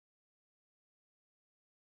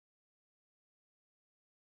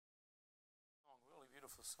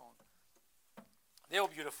beautiful song. They're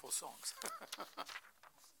beautiful songs.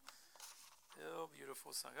 They're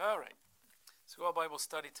beautiful songs. All right. Let's go to Bible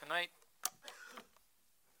study tonight.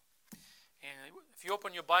 And if you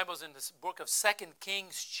open your Bibles in this book of 2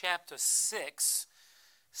 Kings chapter 6,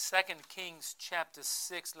 2 Kings chapter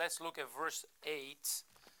 6, let's look at verse 8.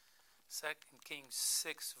 2 Kings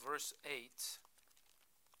 6, verse 8.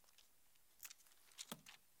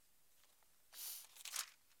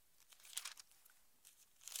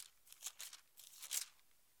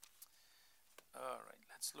 All right,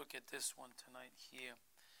 let's look at this one tonight here.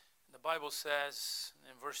 The Bible says,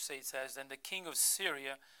 in verse 8 says, Then the king of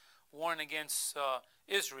Syria warned against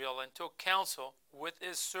Israel and took counsel with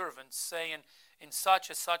his servants, saying, In such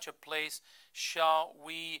a place shall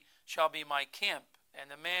be my camp. And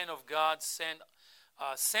the man of God sent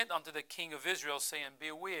unto the king of Israel, saying,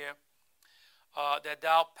 Beware that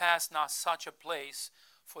thou pass not such a place,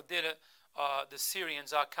 for the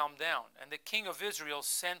Syrians are come down. And the king of Israel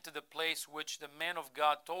sent to the place which the man of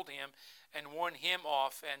God told him, and warned him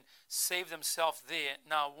off, and saved himself there,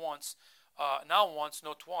 not once,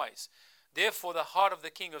 nor twice. Therefore the heart of the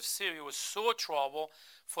king of Syria was sore troubled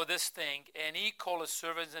for this thing, and he called his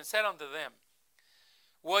servants and said unto them,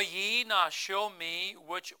 Will ye not show me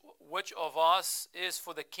which of us is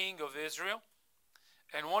for the king of Israel?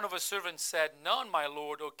 And one of his servants said, None, my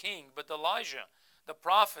lord, O king, but Elijah, the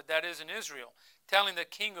prophet that is in Israel, telling the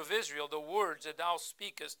king of Israel the words that thou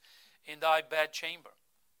speakest in thy bedchamber.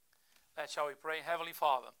 That shall we pray. Heavenly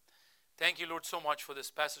Father, thank you, Lord, so much for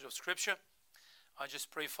this passage of Scripture. I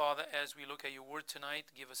just pray, Father, as we look at your word tonight,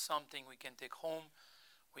 give us something we can take home,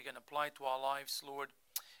 we can apply to our lives, Lord.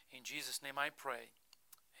 In Jesus' name I pray.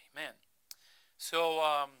 Amen.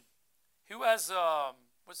 So, who has,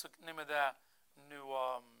 what's the name of that new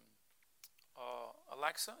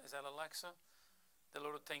Alexa? Is that Alexa? The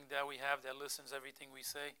little thing that we have that listens everything we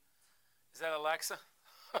say. Is that Alexa?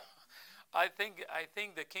 I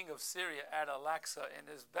think the king of Syria had Alexa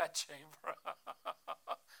in his bedchamber.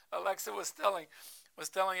 Alexa was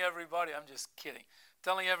telling everybody, I'm just kidding,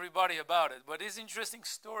 telling everybody about it. But it's an interesting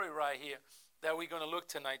story right here that we're going to look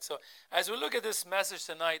tonight. So as we look at this message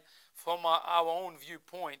tonight from our own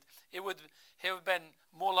viewpoint, it would have been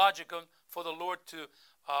more logical for the Lord to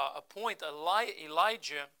appoint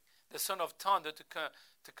Elijah, the son of thunder,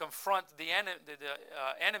 to confront the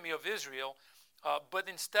enemy of Israel. But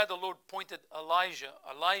instead the Lord appointed Elijah,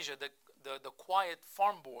 the quiet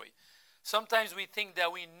farm boy. Sometimes we think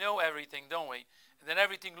that we know everything, don't we? And then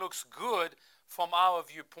everything looks good from our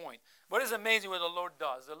viewpoint. But it's amazing what the Lord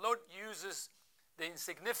does. The Lord uses the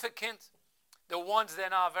insignificant, the ones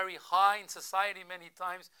that are very high in society many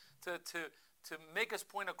times, to make us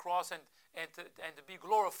point across and to be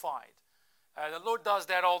glorified. The Lord does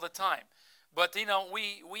that all the time. But,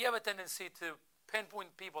 we have a tendency to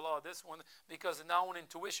pinpoint people, this one, because of our own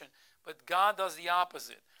intuition. But God does the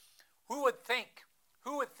opposite. Who would think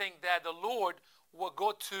that the Lord would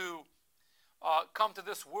go to come to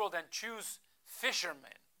this world and choose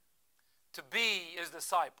fishermen to be his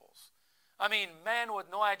disciples? I mean, men with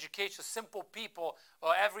no education, simple people,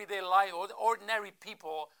 everyday life, ordinary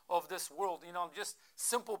people of this world, just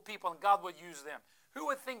simple people, and God would use them. Who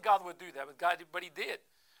would think God would do that? But he did.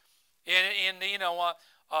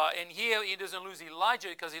 And here he doesn't lose Elijah,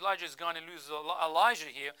 because Elijah is going to lose Elijah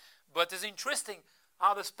here. But it's interesting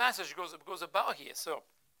how this passage goes about here. So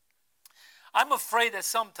I'm afraid that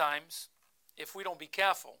sometimes, if we don't be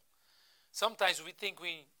careful, sometimes we think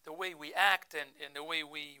the way we act and the way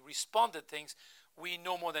we respond to things, we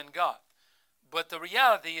know more than God. But the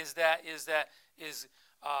reality is that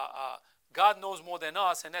God knows more than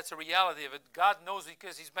us, and that's the reality of it. God knows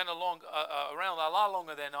because he's been around a lot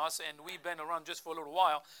longer than us, and we've been around just for a little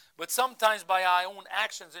while. But sometimes by our own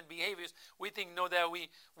actions and behaviors, we think that we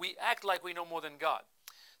act like we know more than God.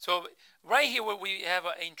 So right here, we have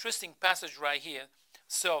an interesting passage right here.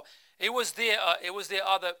 So it was there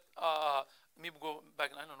other, let me go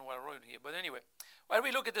back, I don't know what I wrote here, but anyway. When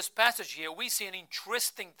we look at this passage here, we see an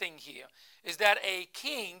interesting thing here, is that a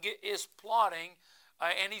king is plotting,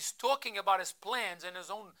 and he's talking about his plans in his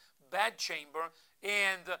own bedchamber,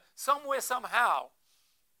 and somewhere, somehow,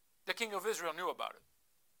 the king of Israel knew about it.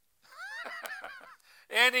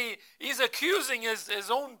 And he's accusing his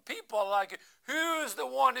own people, like, who's the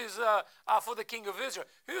one who's for the king of Israel?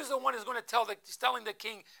 Who's the one who's going to he's telling the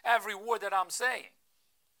king every word that I'm saying?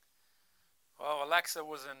 Well, Alexa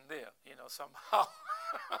wasn't there, somehow.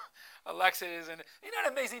 Alexa isn't. Isn't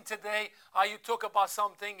that amazing today how you talk about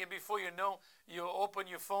something and before you know, you open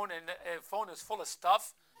your phone and the phone is full of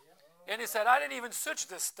stuff? And he said, I didn't even search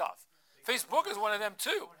this stuff. Facebook is one of them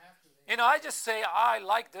too. I just say, I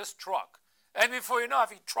like this truck. And before you know, I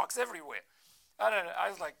think trucks everywhere. I don't know. I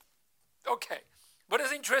was like, okay. But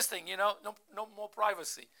it's interesting, no more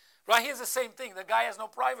privacy. Right here's the same thing. The guy has no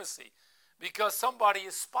privacy because somebody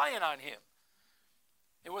is spying on him.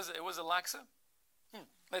 It was Alexa?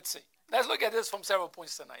 Let's see. Let's look at this from several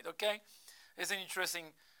points tonight, okay? It's an interesting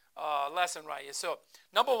lesson right here. So,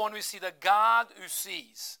 number one, we see the God who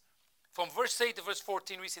sees. From verse 8 to verse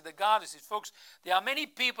 14, we see the God who sees. Folks, there are many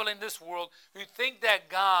people in this world who think that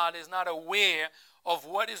God is not aware of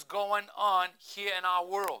what is going on here in our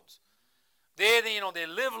world. They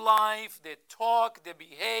live life, they talk, they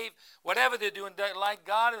behave, whatever they're doing. Like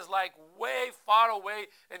God is like way far away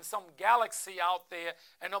in some galaxy out there,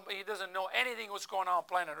 and He doesn't know anything what's going on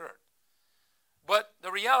planet Earth. But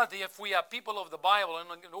the reality, if we are people of the Bible and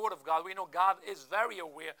the Word of God, we know God is very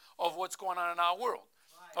aware of what's going on in our world.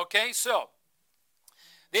 Right. Okay, so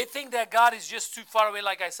they think that God is just too far away.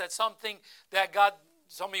 Like I said, some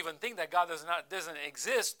even think that God doesn't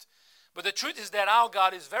exist. But the truth is that our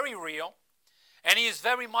God is very real. And He is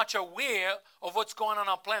very much aware of what's going on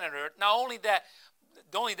planet Earth. Not only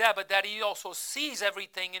that, but that He also sees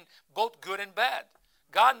everything in both good and bad.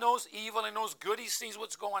 God knows evil and knows good. He sees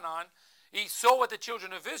what's going on. He saw what the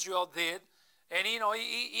children of Israel did, and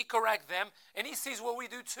He corrects them, and He sees what we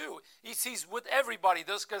do too. He sees what everybody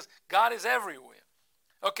does because God is everywhere.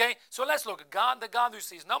 Okay, so let's look at God, the God who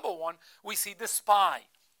sees. Number one, we see the spy.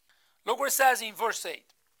 Look what it says in verse 8.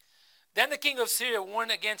 Then the king of Syria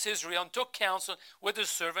warned against Israel and took counsel with his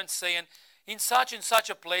servants, saying, in such and such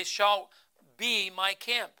a place shall be my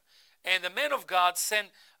camp. And the men of God sent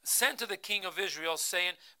to the king of Israel,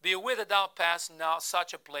 saying, beware that thou pass now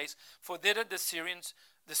such a place, for thither the Syrians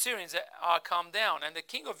are come down. And the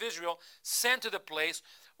king of Israel sent to the place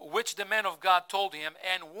which the men of God told him,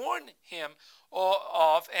 and warned him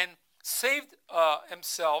of, and saved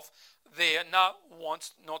himself there, not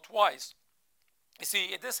once, not twice. You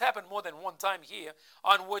see, this happened more than one time here,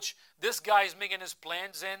 on which this guy is making his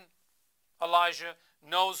plans, and Elijah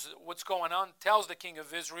knows what's going on, tells the king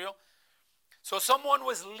of Israel. So someone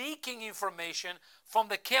was leaking information from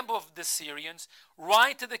the camp of the Syrians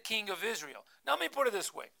right to the king of Israel. Now, let me put it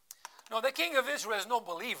this way. No, the king of Israel is no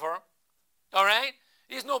believer, all right?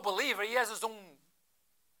 He's no believer. He has his own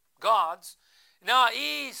gods. Now,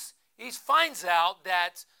 he finds out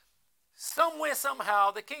that somewhere,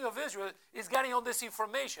 somehow, the king of Israel is getting all this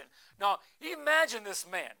information. Now, imagine this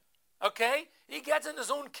man, okay? He gets in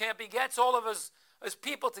his own camp. He gets all of his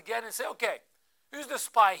people together and say, okay, who's the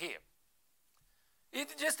spy here?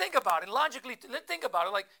 Just think about it. Logically, think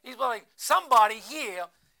about it. He's like, somebody here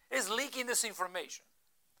is leaking this information.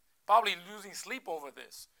 Probably losing sleep over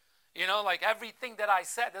this. Like everything that I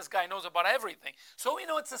said, this guy knows about everything. So we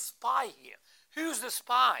know it's a spy here. Who's the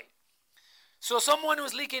spy? So someone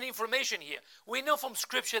was leaking information here. We know from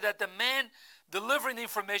Scripture that the man delivering the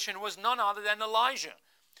information was none other than Elijah,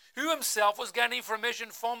 who himself was getting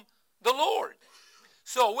information from the Lord.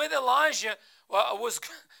 So with Elijah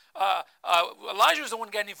Elijah was the one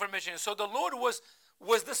getting information. So the Lord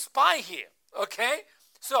was the spy here. Okay?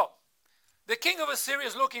 So the king of Assyria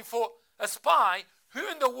is looking for a spy. Who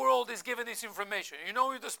in the world is giving this information? You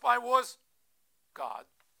know who the spy was? God.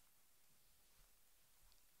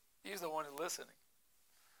 He's the one who's listening.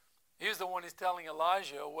 He's the one who's telling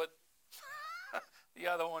Elijah what the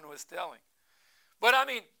other one was telling. But I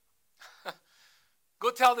mean,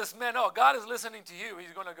 go tell this man, oh, God is listening to you.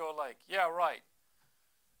 He's going to go like, yeah, right.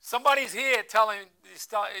 Somebody's here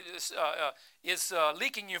is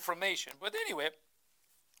leaking information. But anyway,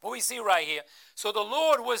 what we see right here. So the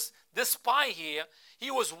Lord was the spy here. He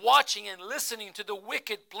was watching and listening to the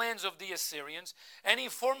wicked plans of the Assyrians, and he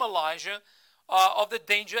informed Elijah of the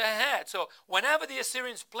danger ahead. So whenever the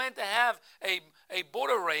Assyrians plan to have a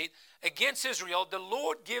border raid against Israel, the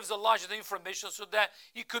Lord gives Elijah the information so that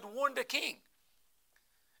he could warn the king.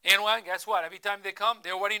 And well, guess what? Every time they come, they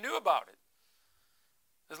already knew about it.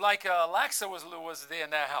 It's like Alexa was there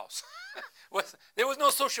in that house. There was no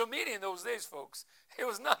social media in those days, folks. It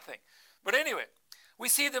was nothing. But anyway, we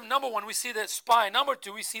see number one, we see the spy. Number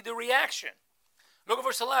two, we see the reaction. Look at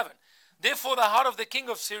verse 11. Therefore the heart of the king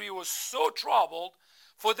of Syria was so troubled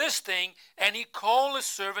for this thing, and he called his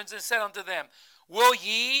servants and said unto them, will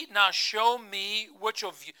ye now show me which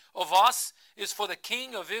of us is for the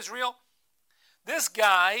king of Israel? This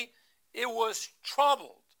guy, it was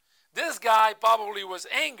troubled. This guy probably was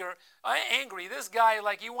angry. This guy,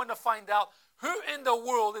 like, he wanted to find out who in the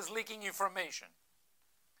world is leaking information.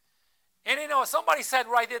 And somebody said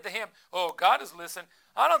right there to him, oh, God is listening.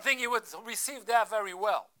 I don't think he would receive that very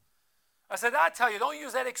well. I said, I tell you, don't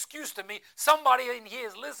use that excuse to me. Somebody in here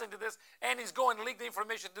is listening to this and he's going to leak the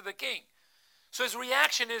information to the king. So his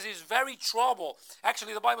reaction is he's very troubled.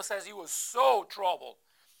 Actually, the Bible says he was so troubled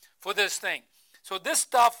for this thing. So this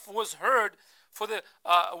stuff was heard for the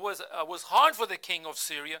was hard for the king of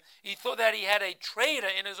Syria. He thought that he had a traitor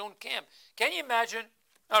in his own camp. Can you imagine?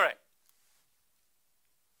 All right.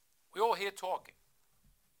 We all here talking.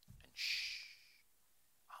 And shh,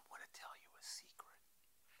 I'm going to tell you a secret.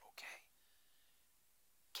 Okay?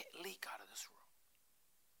 Can't leak out of this room.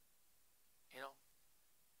 You know?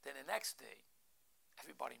 Then the next day,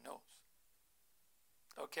 everybody knows.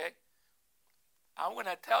 Okay? I'm going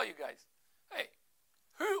to tell you guys, hey,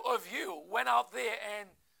 who of you went out there and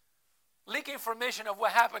leaked information of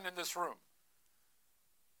what happened in this room?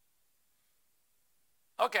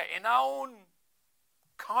 Okay, in our own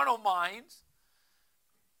carnal minds,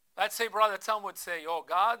 let's say Brother Tom would say, oh,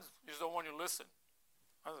 God is the one you listen.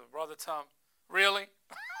 I said, Brother Tom, really?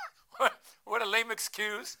 What a lame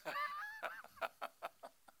excuse.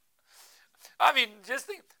 I mean, just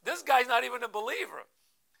think, this guy's not even a believer.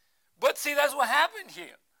 But see, that's what happened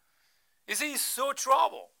here. You see, he's so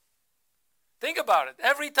troubled. Think about it.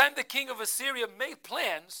 Every time the king of Assyria made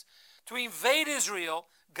plans to invade Israel,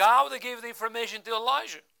 God gave the information to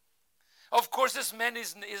Elijah. Of course, this man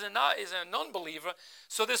is a non-believer,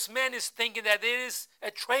 so this man is thinking that there is a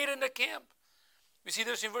traitor in the camp. You see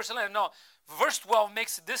this in verse 11. No, verse 12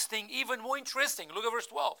 makes this thing even more interesting. Look at verse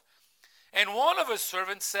 12. And one of his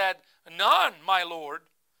servants said, none, my lord,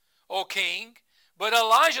 O king, but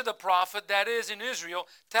Elijah the prophet that is in Israel,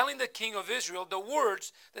 telling the king of Israel the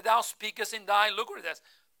words that thou speakest in thy, look what it says,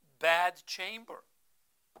 bad chamber.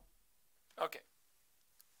 Okay.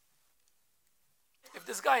 If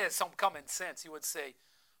this guy had some common sense, he would say,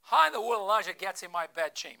 how in the world Elijah gets in my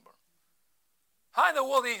bed chamber? How in the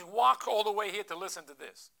world did he walk all the way here to listen to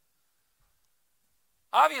this?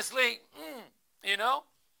 Obviously, you know.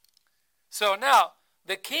 So now,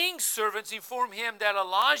 the king's servants informed him that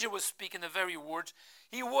Elijah was speaking the very words.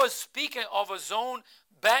 He was speaking of his own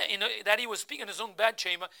bed, that he was speaking in his own bed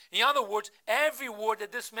chamber. In other words, every word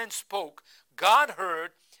that this man spoke, God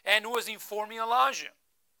heard and was informing Elijah.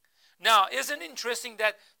 Now, isn't it interesting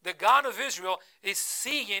that the God of Israel is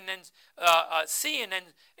seeing and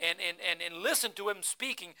listen to him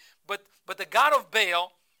speaking, but the God of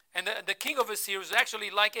Baal and the king of Assyria is actually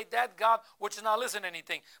like a dead God which is not listening to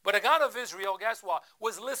anything. But the God of Israel, guess what,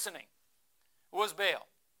 was listening. It was Baal.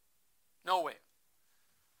 Nowhere.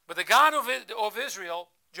 But the God of Israel,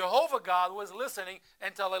 Jehovah God, was listening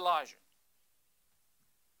until Elijah.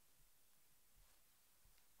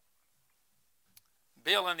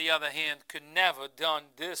 Baal, on the other hand, could never done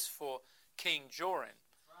this for King Joram.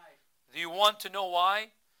 Right. Do you want to know why?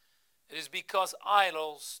 It is because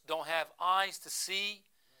idols don't have eyes to see.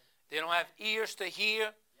 They don't have ears to hear.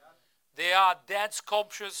 Yep. They are dead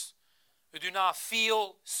sculptures who do not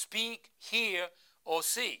feel, speak, hear, or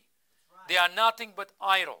see. Right. They are nothing but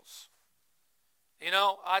idols. You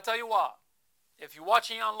know, I tell you what, if you're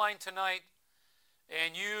watching online tonight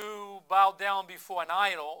and you bow down before an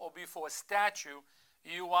idol or before a statue,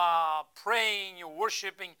 you are praying, you're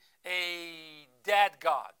worshiping a dead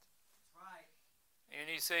God. Right. And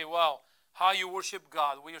you say, well, how you worship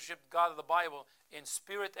God? We worship God of the Bible in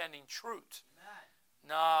spirit and in truth.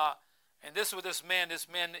 Amen. Nah, and this with this man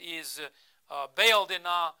is, Baal did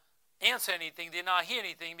not answer anything, did not hear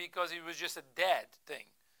anything because he was just a dead thing.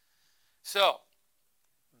 So,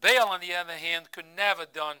 Baal, on the other hand, could never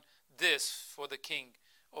done this for the king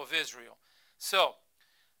of Israel. So,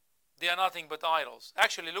 they are nothing but idols.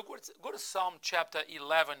 Actually, look, go to Psalm chapter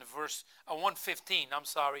 11, verse 115.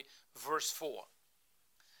 Verse 4.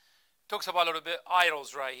 Talks about a little bit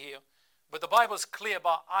idols right here, but the Bible is clear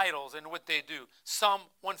about idols and what they do. Psalm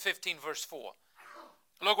 115, verse 4.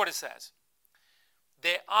 Look what it says.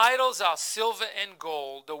 Their idols are silver and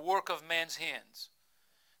gold, the work of man's hands.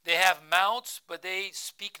 They have mouths, but they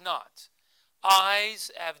speak not. Eyes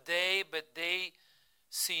have they, but they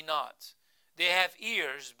see not. They have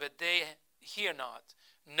ears, but they hear not.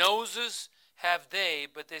 Noses have they,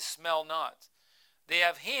 but they smell not. They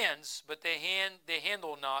have hands, but they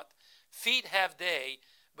handle not. Feet have they,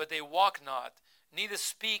 but they walk not. Neither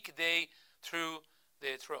speak they through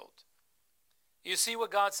their throat. You see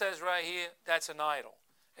what God says right here? That's an idol.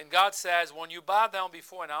 And God says when you bow down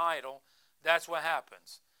before an idol, that's what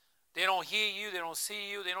happens. They don't hear you, they don't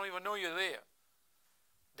see you, they don't even know you're there.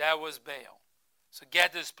 That was Baal. So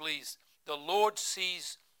get this, please. The Lord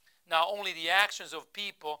sees not only the actions of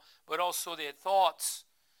people, but also their thoughts.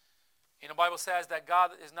 And the Bible says that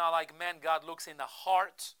God is not like man. God looks in the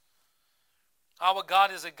heart. Our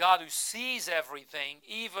God is a God who sees everything,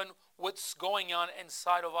 even what's going on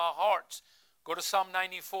inside of our hearts. Go to Psalm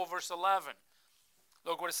 94, verse 11.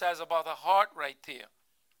 Look what it says about the heart right there.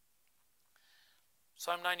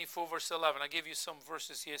 Psalm 94 verse 11. I give you some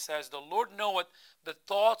verses here. It says, the Lord knoweth the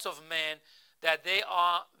thoughts of man, that they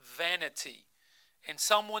are vanity. In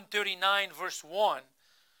Psalm 139 verse 1,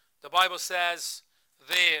 the Bible says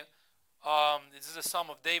there, this is a Psalm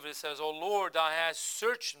of David. It says, O Lord, thou hast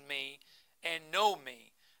searched me and know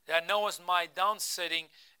me. Thou knowest my downsitting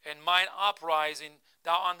and mine uprising.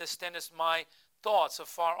 Thou understandest my thoughts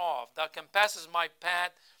afar off. Thou compassest my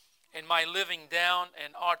path and my living down,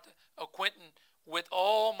 and art acquainted with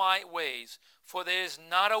all my ways. For there is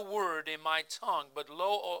not a word in my tongue, but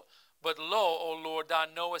lo, O Lord, thou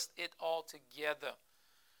knowest it altogether.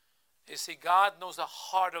 You see, God knows the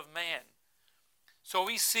heart of man. So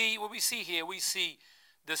we see what we see here. We see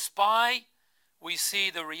the spy, we see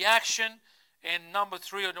the reaction, and number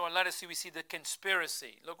 3, or let us see, we see the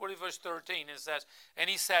conspiracy. Look what in verse 13 it says, and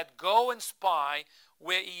he said, go and spy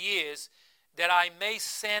where he is, that I may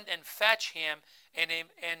send and fetch him. And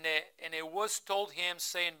it was told him,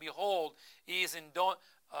 saying, behold, he is in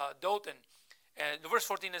Dothan. And the verse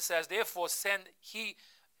 14 it says, therefore send he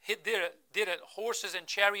did it horses and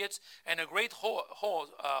chariots and a great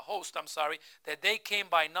host, that they came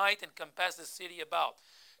by night and compassed the city about.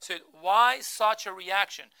 So why such a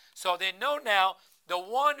reaction? So they know now the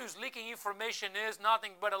one who's leaking information is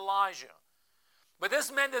nothing but Elijah. But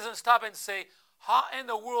this man doesn't stop and say, how in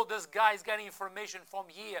the world this guy is getting information from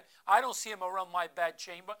here? I don't see him around my bed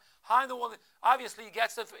chamber. How in the world? Obviously he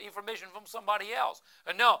gets the information from somebody else.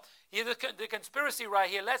 No, the conspiracy right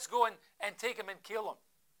here, let's go and take him and kill him.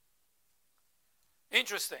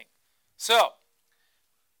 Interesting. So,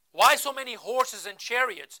 why so many horses and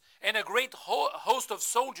chariots and a great host of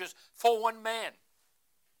soldiers for one man?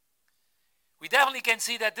 We definitely can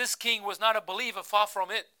see that this king was not a believer, far from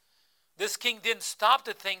it. This king didn't stop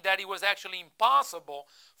to think that it was actually impossible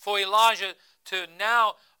for Elijah to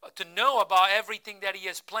know about everything that he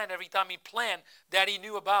has planned. Every time he planned, that he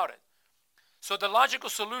knew about it. So the logical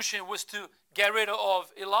solution was to get rid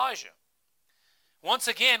of Elijah. Once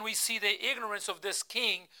again, we see the ignorance of this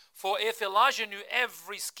king. For if Elijah knew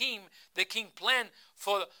every scheme the king planned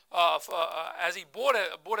for as he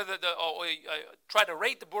tried to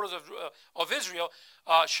raid the borders of Israel,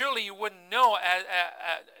 surely he wouldn't know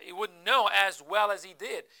as well as he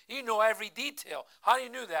did. He knew every detail. How do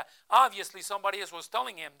you know that? Obviously, somebody else was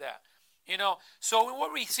telling him that. So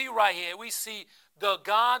what we see right here, we see the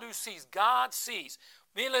God who sees. God sees.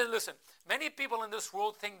 Listen, many people in this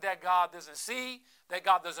world think that God doesn't see, that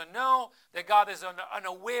God doesn't know, that God is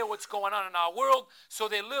unaware what's going on in our world, so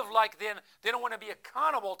they live like they don't want to be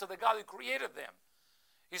accountable to the God who created them.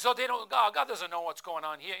 So God doesn't know what's going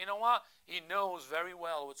on here. You know what? He knows very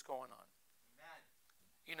well what's going on. Amen.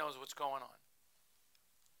 He knows what's going on.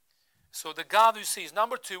 So the God who sees.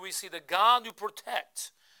 Number 2, we see the God who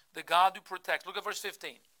protects. The God who protects. Look at verse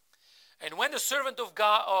 15. And when the servant of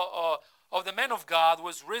God, of the man of God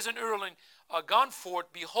was risen early and gone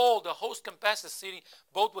forth, behold, the host compassed the city,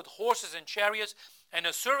 both with horses and chariots. And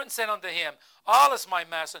the servant said unto him, Alas, my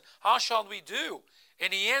master, how shall we do?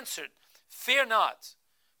 And he answered, Fear not,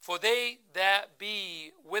 for they that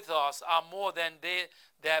be with us are more than they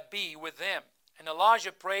that be with them. And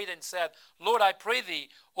Elijah prayed and said, Lord, I pray thee,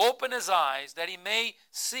 open his eyes, that he may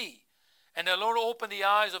see. And the Lord opened the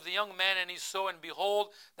eyes of the young man, and he saw, and behold,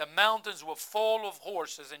 the mountains were full of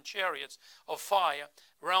horses and chariots of fire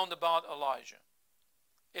round about Elijah.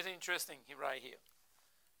 It's interesting right here.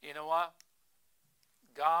 You know what?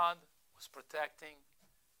 God was protecting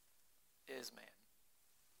his man.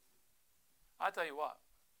 I tell you what,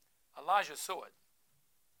 Elijah saw it.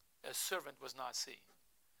 A servant was not seen.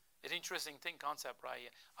 It's an interesting concept right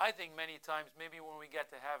here. I think many times, maybe when we get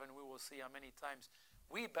to heaven, we will see how many times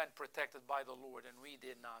we've been protected by the Lord and we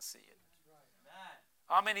did not see it. Right.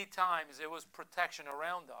 How many times there was protection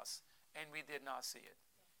around us and we did not see it.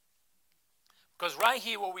 Because right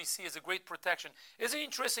here what we see is a great protection. It's an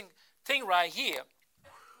interesting thing right here.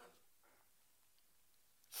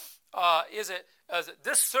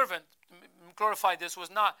 This servant, clarify this,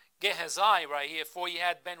 was not Gehazi right here, for he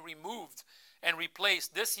had been removed and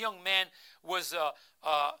replaced. This young man was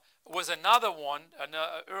another one, an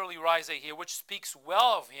early riser here, which speaks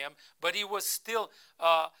well of him, but he was still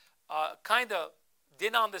kind of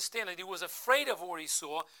didn't understand it. He was afraid of what he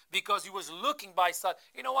saw because he was looking by sight.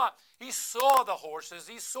 You know what? He saw the horses,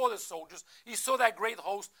 he saw the soldiers, he saw that great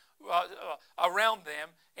host around them,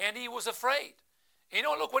 and he was afraid. You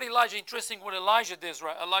know, look what interesting what Elijah does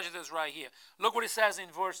right here. Look what it says in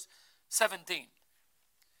verse 17.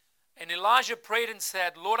 And Elijah prayed and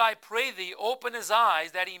said, Lord, I pray thee, open his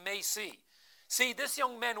eyes that he may see. See, this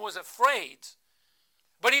young man was afraid,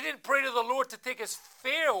 but he didn't pray to the Lord to take his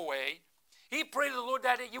fear away, he prayed to the Lord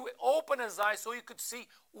that he would open his eyes so he could see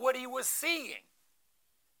what he was seeing.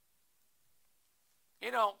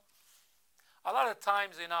 You know, a lot of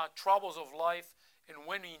times in our troubles of life, and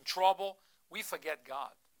when we're in trouble, we forget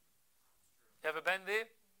God. You ever been there?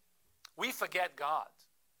 We forget God.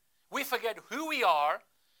 We forget who we are.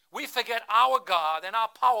 We forget our God and how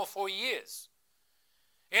powerful He is.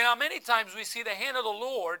 And how many times we see the hand of the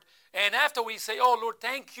Lord, and after we say, oh Lord,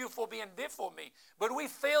 thank you for being there for me. But we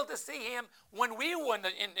fail to see Him when we were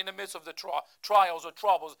in the midst of the trials or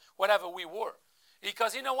troubles, whatever we were.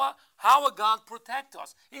 Because you know what? How will God protect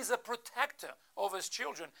us? He's a protector of His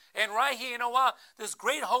children. And right here, you know what? This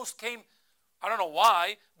great host came, I don't know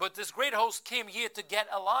why, but this great host came here to get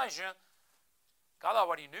Elijah. God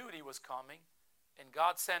already knew He was coming. And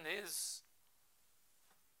God sent His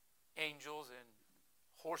angels and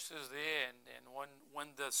horses there. And when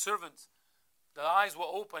the servants, the eyes were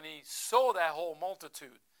open, he saw that whole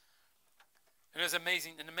multitude. And it's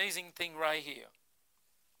amazing, an amazing thing right here.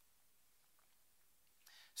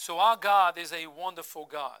 So our God is a wonderful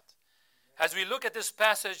God. As we look at this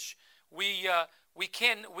passage, we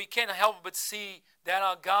can't help but see that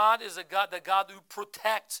our God is the God who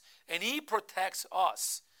protects, and He protects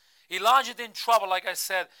us. Elijah didn't trouble, like I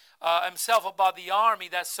said, himself about the army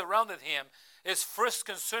that surrounded him. His first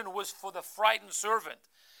concern was for the frightened servant.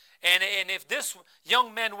 And if this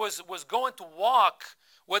young man was going to walk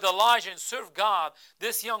with Elijah and serve God,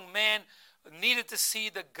 this young man needed to see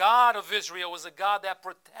the God of Israel was a God that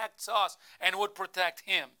protects us and would protect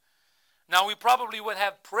him. Now, we probably would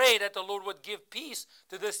have prayed that the Lord would give peace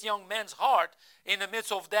to this young man's heart in the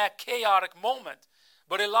midst of that chaotic moment.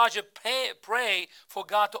 But Elijah prayed for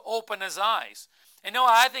God to open his eyes. And now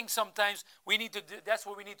I think sometimes we need to do, that's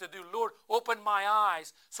what we need to do. Lord, open my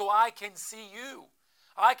eyes so I can see you.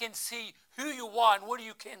 I can see who you are and what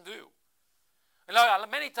you can do. And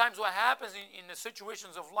many times what happens in the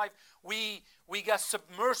situations of life, we get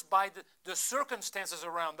submerged by the circumstances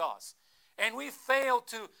around us. And we fail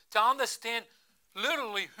to understand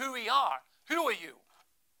literally who we are. Who are you?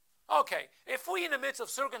 Okay, if we in the midst of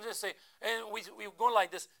circumstances say, and we go like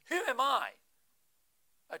this, who am I?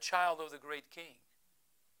 A child of the great King.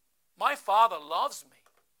 My Father loves me.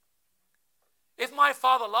 If my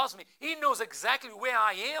Father loves me, He knows exactly where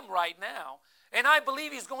I am right now, and I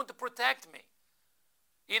believe He's going to protect me.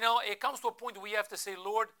 You know, it comes to a point where we have to say,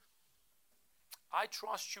 Lord, I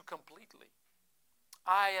trust you completely.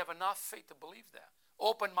 I have enough faith to believe that.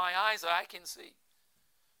 Open my eyes so I can see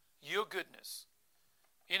your goodness.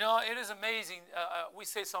 You know, it is amazing. We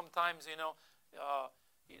say sometimes,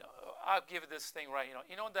 I'll give it this thing right.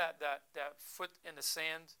 You know that foot in the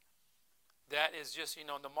sand, that is just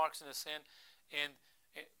the marks in the sand, and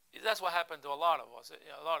that's what happened to a lot of us.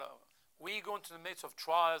 We go into the midst of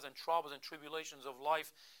trials and troubles and tribulations of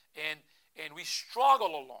life, and we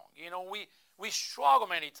struggle along. We struggle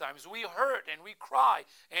many times. We hurt and we cry,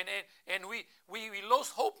 and we lose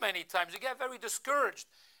hope many times. We get very discouraged.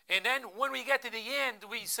 And then when we get to the end,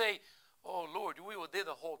 we say, oh, Lord, we were there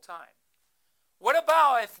the whole time. What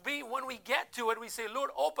about if when we get to it, we say, Lord,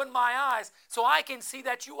 open my eyes so I can see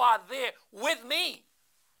that you are there with me.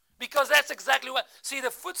 Because that's exactly what, see, the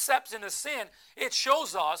footsteps in the sin, it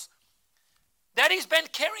shows us that He's been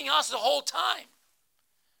carrying us the whole time.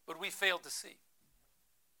 But we failed to see.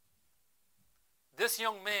 This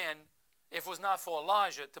young man, if it was not for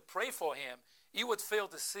Elijah to pray for him, he would fail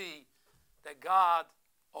to see that God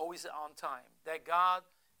always on time, that God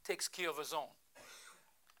takes care of His own.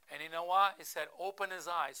 And you know what? It said, open his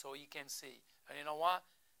eyes so he can see. And you know what?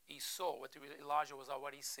 He saw what Elijah was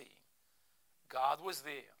already seeing. God was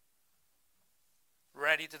there,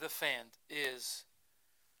 ready to defend His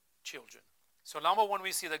children. So number one,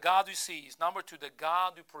 we see the God who sees. Number two, the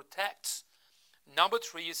God who protects. Number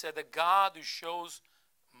three, he said the God who shows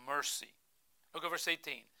mercy. Look at verse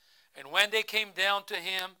 18. And when they came down to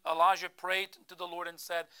him, Elijah prayed to the Lord and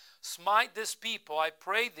said, smite this people, I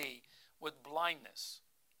pray thee, with blindness.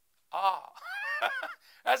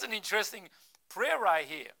 That's an interesting prayer right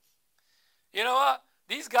here. You know what?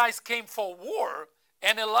 These guys came for war,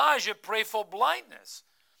 and Elijah prayed for blindness.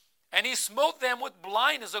 And he smote them with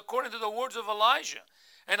blindness according to the words of Elijah.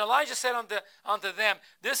 And Elijah said unto them,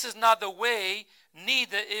 this is not the way,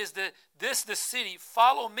 neither is this the city.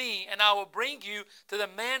 Follow me, and I will bring you to the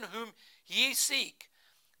man whom ye seek.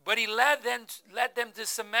 But he led them to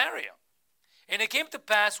Samaria. And it came to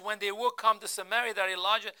pass, when they were come to Samaria, that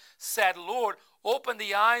Elijah said, Lord, open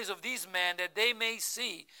the eyes of these men, that they may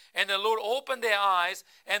see. And the Lord opened their eyes,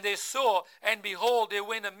 and they saw, and behold, they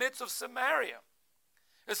were in the midst of Samaria.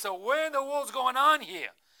 And so where in the world's going on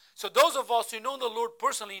here? So those of us who know the Lord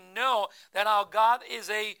personally know that our God is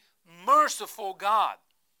a merciful God.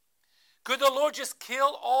 Could the Lord just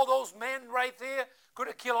kill all those men right there? Could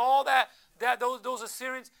he kill all those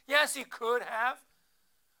Assyrians? Yes, he could have.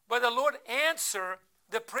 But the Lord answered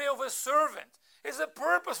the prayer of his servant. There's a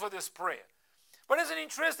purpose for this prayer. But isn't it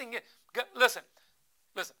interesting? Listen.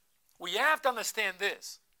 We have to understand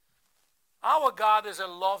this. Our God is a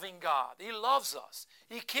loving God. He loves us.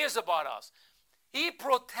 He cares about us. He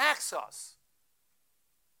protects us.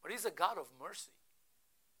 But he's a God of mercy.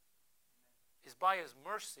 It's by his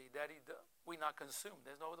mercy that we're not consumed.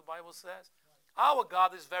 That's not what the Bible says. Our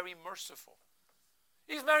God is very merciful.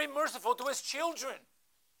 He's very merciful to his children.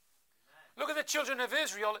 Look at the children of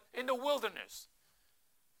Israel in the wilderness.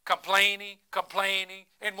 Complaining,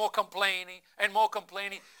 and more complaining, and more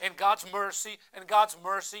complaining, and God's mercy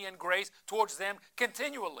and grace towards them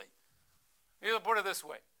continually. You put it this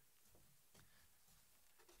way.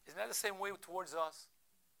 Isn't that the same way towards us?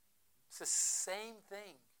 It's the same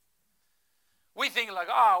thing. We think like,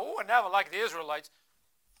 we're never like the Israelites.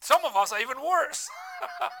 Some of us are even worse.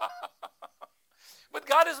 But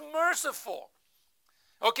God is merciful.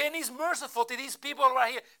 Okay, and he's merciful to these people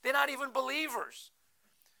right here. They're not even believers.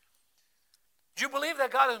 Do you believe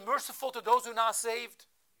that God is merciful to those who are not saved?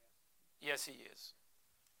 Yes, he is.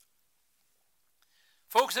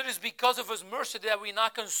 Folks, it is because of his mercy that we're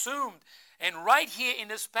not consumed. And right here in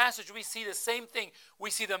this passage, we see the same thing.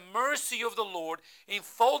 We see the mercy of the Lord in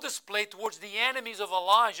full display towards the enemies of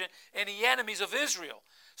Elijah and the enemies of Israel.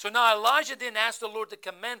 So now Elijah didn't ask the Lord to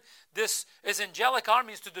command his angelic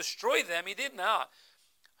armies to destroy them. He did not.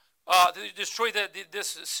 To destroy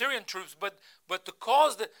this Syrian troops, but to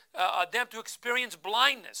cause them to experience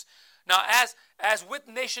blindness. Now, as with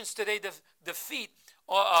nations today, defeat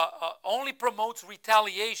only promotes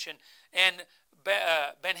retaliation. And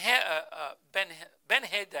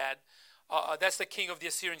Ben-Hadad, that's the king of the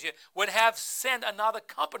Assyrians here, would have sent another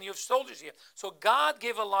company of soldiers here. So God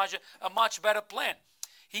gave Elijah a much better plan.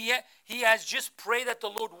 He has just prayed that the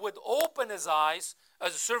Lord would open his eyes,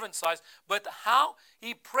 as a servant's eyes, but how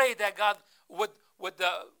he prayed that God would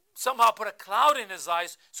somehow put a cloud in his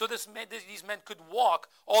eyes so these men could walk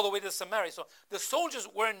all the way to Samaria. So the soldiers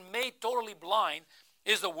weren't made totally blind,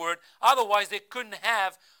 is the word. Otherwise, they couldn't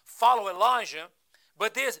have followed Elijah.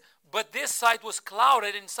 But this sight was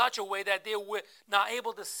clouded in such a way that they were not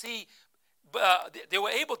able to see. They were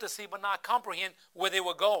able to see, but not comprehend where they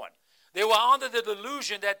were going. They were under the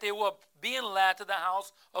delusion that they were being led to the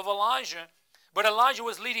house of Elijah. But Elijah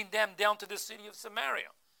was leading them down to the city of Samaria.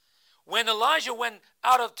 When Elijah went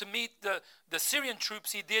out to meet the Syrian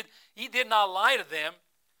troops, he did not lie to them,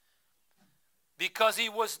 because he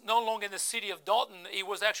was no longer in the city of Dalton. He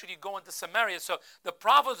was actually going to Samaria. So the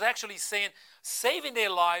prophet was actually saving their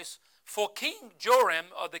lives for King Joram,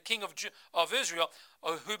 or the king of Israel,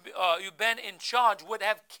 who'd been in charge, would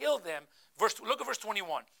have killed them. Look at verse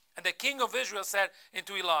 21. And the king of Israel said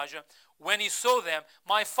unto Elijah, when he saw them,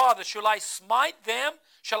 my father, shall I smite them?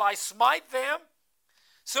 Shall I smite them?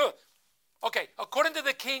 So, okay, according to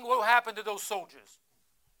the king, what will happen to those soldiers?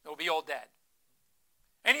 They'll be all dead.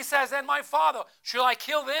 And he says, then my father, shall I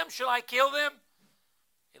kill them? Shall I kill them?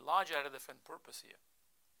 Elijah had a different purpose here.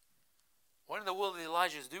 What in the world is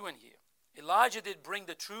Elijah doing here? Elijah did bring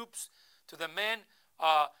the troops to the men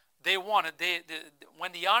they wanted.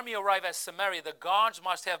 When the army arrived at Samaria, the guards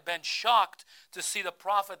must have been shocked to see the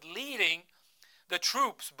prophet leading the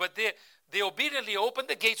troops. But they obediently opened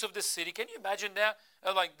the gates of the city. Can you imagine that?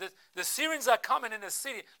 Like the Syrians are coming in the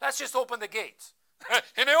city. Let's just open the gates.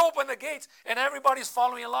 And they open the gates, and everybody's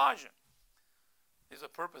following Elijah. There's a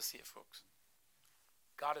purpose here, folks.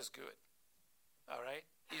 God is good. All right?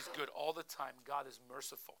 He's good all the time. God is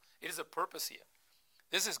merciful. It is a purpose here.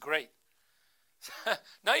 This is great.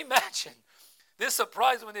 Now imagine, they're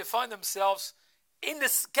surprised when they find themselves in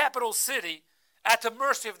this capital city at the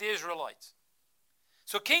mercy of the Israelites.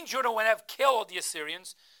 So King Joram would have killed the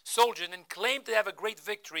Assyrians soldiers and claimed to have a great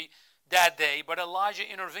victory that day, but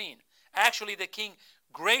Elijah intervened. Actually, the king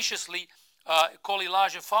graciously called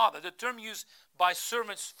Elijah father. The term used by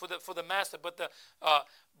servants for the master, but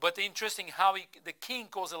the interesting how the king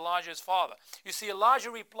calls Elijah his father. You see, Elijah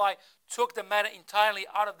replied, took the matter entirely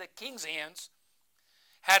out of the king's hands.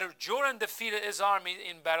 Had Joram defeated his army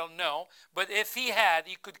in battle? No. But if he had,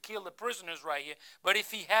 he could kill the prisoners right here. But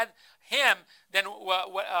if he had him, then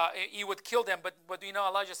he would kill them. But you know,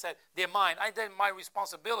 Elijah said, they're mine. They're my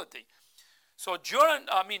responsibility. So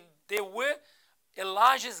they were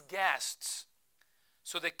Elijah's guests.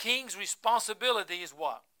 So the king's responsibility is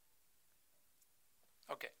what?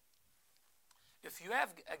 Okay. If you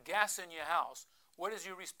have a gas in your house, what is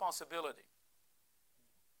your responsibility?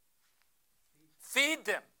 Feed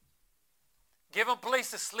them. Give them a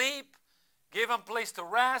place to sleep. Give them a place to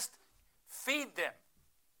rest. Feed them.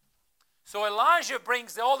 So Elijah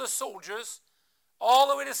brings all the soldiers all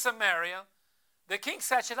the way to Samaria. The king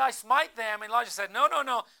said, should I smite them? And Elijah said, no, no,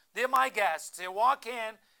 no. They're my guests. They walk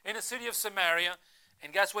in the city of Samaria.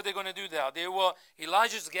 And guess what they're going to do now? They were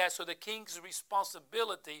Elijah's guests, so the king's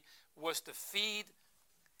responsibility was to feed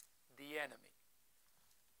the enemy.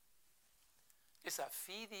 It's a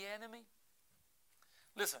feed the enemy.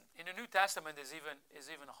 Listen, in the New Testament is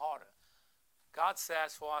even harder. God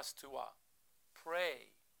says for us to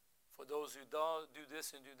pray for those who do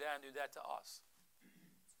this and do that to us.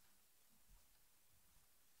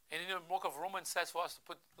 And in the book of Romans says for us to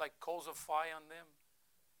put like coals of fire on them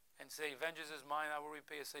and say, vengeance is mine, I will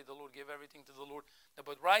repay. Say the Lord, give everything to the Lord.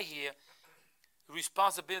 But right here,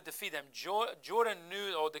 responsibility to feed them. Jordan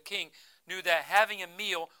knew, or the king knew, that having a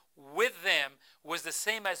meal with them was the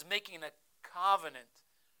same as making a covenant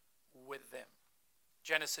with them.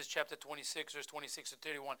 Genesis chapter 26, verse 26 to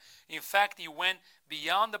 31. In fact, he went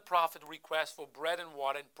beyond the prophet's request for bread and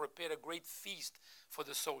water and prepared a great feast for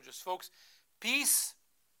the soldiers. Folks, peace,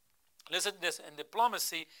 listen to this, and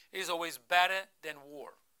diplomacy is always better than war.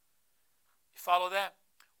 You follow that?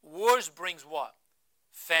 Wars brings what?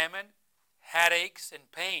 Famine, headaches,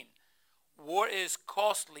 and pain. War is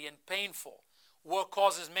costly and painful. War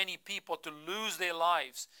causes many people to lose their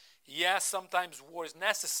lives. Yes, sometimes war is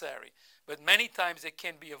necessary, but many times it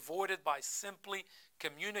can be avoided by simply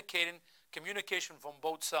communication from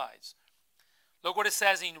both sides. Look what it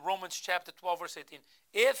says in Romans chapter 12, verse 18.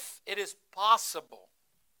 If it is possible,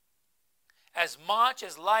 as much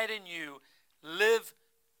as light in you, live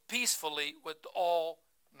peacefully with all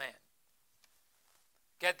men.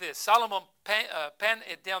 Get this. Solomon penned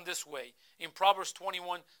it down this way in Proverbs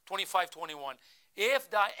 25:21. If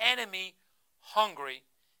thy enemy hungry,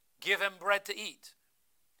 give him bread to eat.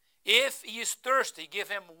 If he is thirsty, give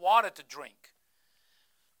him water to drink.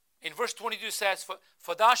 In verse 22 says,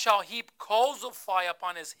 for thou shalt heap coals of fire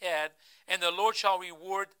upon his head, and the Lord shall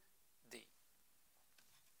reward thee.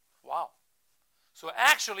 Wow. So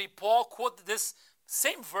actually, Paul quoted this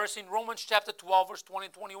same verse in Romans chapter 12, verse 20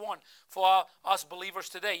 and 21 for us believers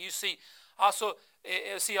today. You see also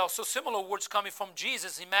similar words coming from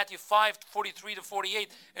Jesus in Matthew 5, 43 to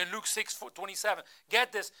 48 and Luke 6, 27.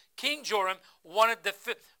 Get this. King Joram wanted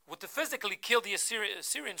to physically kill the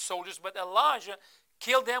Assyrian soldiers, but Elijah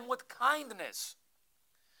killed them with kindness.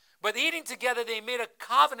 But eating together, they made a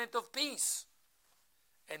covenant of peace.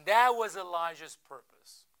 And that was Elijah's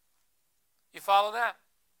purpose. You follow that?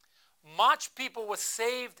 Much people were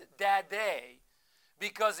saved that day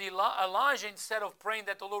because Elijah, instead of praying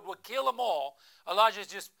that the Lord would kill them all, Elijah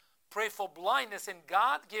just prayed for blindness, and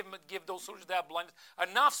God gave those soldiers that blindness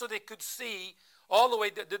enough so they could see all the way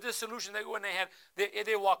the dissolution that when they had.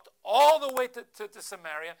 They walked all the way to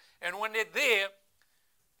Samaria, and when they're there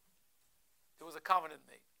was a covenant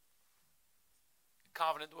made. A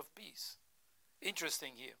covenant of peace.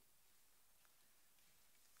 Interesting here.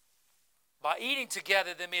 By eating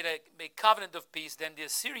together, they made a covenant of peace. Then the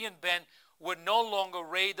Assyrian band would no longer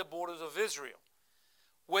raid the borders of Israel.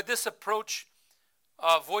 Would this approach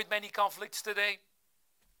avoid many conflicts today?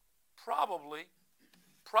 Probably.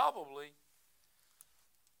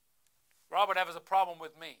 Robert has a problem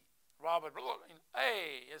with me. Robert,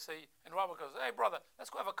 hey, and Robert goes, hey, brother, let's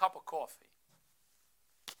go have a cup of coffee.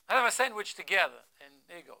 I have a sandwich together, and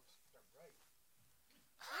there he goes.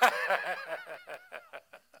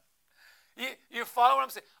 You follow what I'm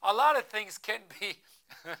saying? A lot of things can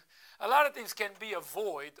be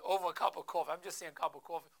avoided over a cup of coffee. I'm just saying a cup of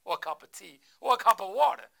coffee or a cup of tea or a cup of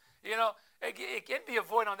water. You know, it can be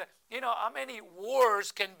avoided on that. You know, how many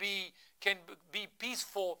wars can be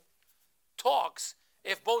peaceful talks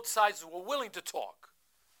if both sides were willing to talk?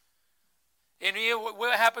 And here,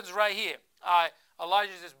 what happens right here?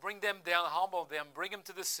 Elijah just bring them down, humble them, bring them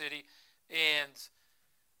to the city, and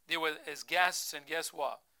they were his guests. And guess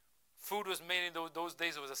what? Food was made in those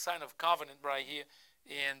days. It was a sign of covenant right here.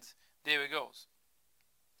 And there it goes.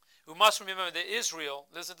 We must remember that Israel,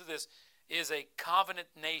 listen to this, is a covenant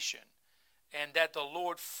nation, and that the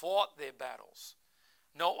Lord fought their battles.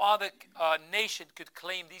 No other nation could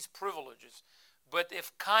claim these privileges. But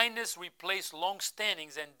if kindness replaced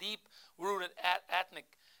long-standings and deep-rooted ethnic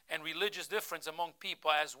and religious difference among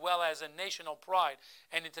people, as well as a national pride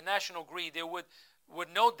and international greed, there would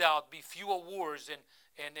no doubt be fewer wars and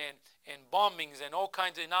bombings and all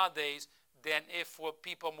kinds in our days than if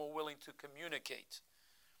people were willing to communicate.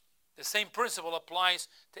 The same principle applies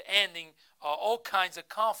to ending all kinds of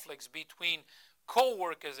conflicts between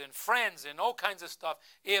co-workers and friends and all kinds of stuff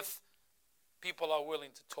if people are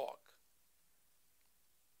willing to talk.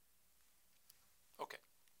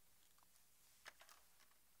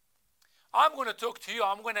 I'm going to talk to you.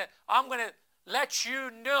 I'm going to let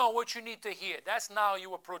you know what you need to hear. That's not how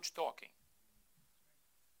you approach talking.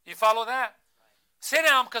 You follow that? Sit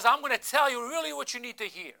down, because I'm going to tell you really what you need to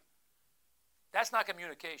hear. That's not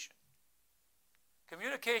communication.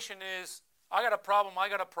 Communication is, I got a problem.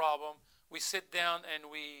 We sit down and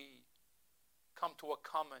we come to a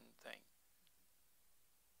common thing.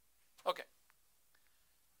 Okay.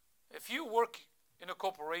 If you work in a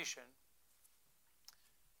corporation,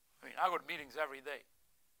 I go to meetings every day.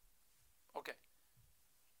 Okay.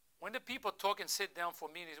 When the people talk and sit down for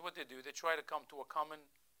meetings, what they do, they try to come to a common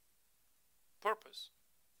purpose.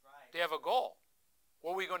 Right. They have a goal.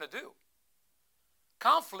 What are we going to do?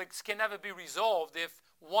 Conflicts can never be resolved if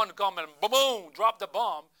one come and boom, drop the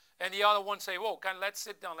bomb, and the other one say, whoa, let's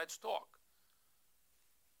sit down, let's talk.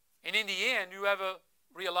 And in the end, you ever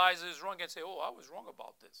realize it's wrong and say, oh, I was wrong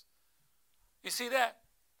about this. You see that?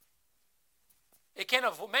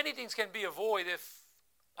 Many things can be avoided if,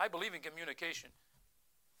 I believe in communication.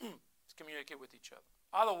 Let's communicate with each other.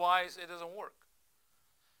 Otherwise, it doesn't work.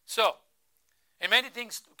 So, in many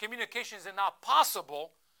things, communications are not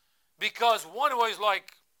possible because one way is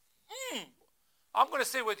like, I'm going to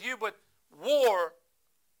stay with you, but war,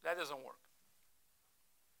 that doesn't work.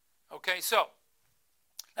 Okay, so,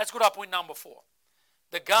 let's go to point number 4.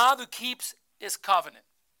 The God who keeps his covenant.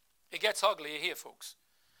 It gets ugly here, folks.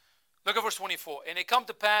 Look at verse 24. And it come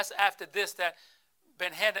to pass after this that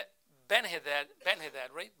Ben-Hadad,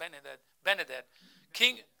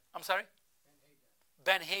 king, I'm sorry?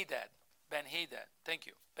 Ben-Hadad, thank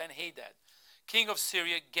you. Ben-Hadad, king of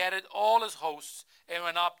Syria, gathered all his hosts and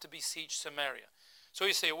went up to besiege Samaria. So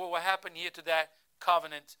you say, well, what happened here to that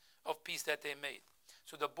covenant of peace that they made?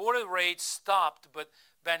 So the border raid stopped, but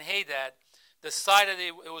Ben-Hadad decided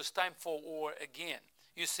it was time for war again.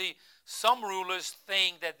 You see, some rulers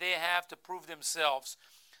think that they have to prove themselves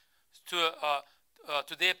to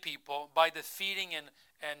their people by defeating and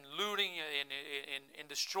looting and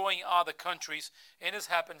destroying other countries. And this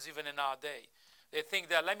happens even in our day. They think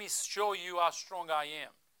that, let me show you how strong I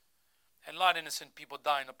am. And a lot of innocent people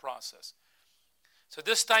die in the process. So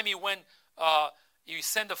this time he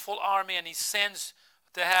sent a full army, and he sends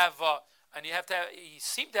to have, he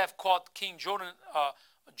seemed to have caught King Joram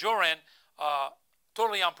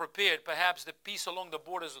totally unprepared. Perhaps the peace along the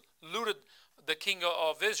borders looted the king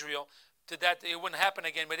of Israel to that it wouldn't happen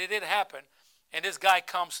again, but it did happen, and this guy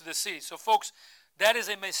comes to the city. So folks, that is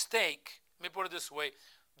a mistake. Let me put it this way,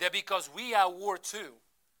 that because we are at war too.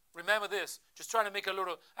 Remember this, just trying to make a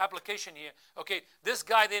little application here. Okay, this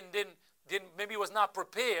guy didn't maybe was not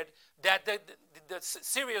prepared that the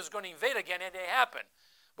Syria is going to invade again, and it happened.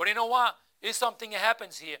 But you know what? There's something that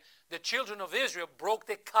happens here. The children of Israel broke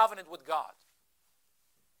their covenant with God.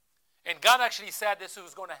 And God actually said this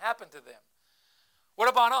was going to happen to them. What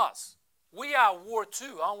about us? We are at war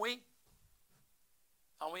too, aren't we?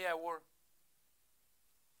 Aren't we at war?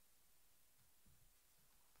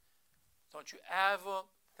 Don't you ever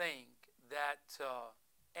think that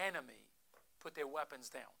enemy put their weapons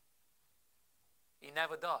down. He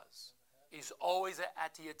never does. He's always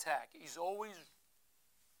at the attack. He's always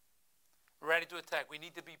ready to attack. We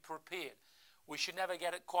need to be prepared. We should never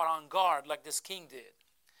get caught on guard like this king did.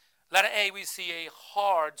 Letter A, we see a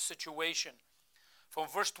hard situation. From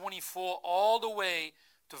verse 24 all the way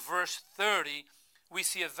to verse 30, we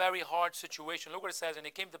see a very hard situation. Look what it says. And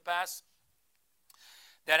it came to pass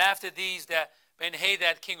that after these, that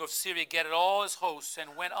Ben-Hadad, king of Syria, gathered all his hosts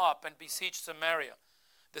and went up and besieged Samaria,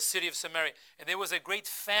 the city of Samaria. And there was a great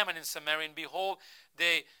famine in Samaria. And behold,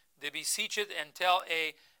 they besieged it until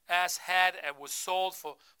a ass had and was sold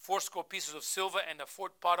for 80 pieces of silver, and a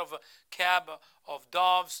fourth part of a cab of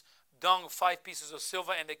doves, dung 5 pieces of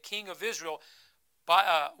silver. And the king of Israel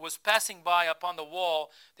was passing by upon the wall.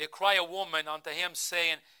 There cried a woman unto him,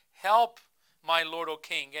 saying, Help, my lord, O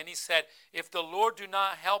king. And he said, If the Lord do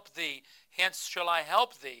not help thee, hence shall I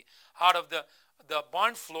help thee out of the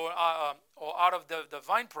barn floor, or out of the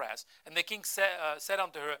winepress. And the king said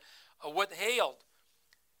unto her, What ailed?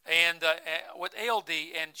 And what ailed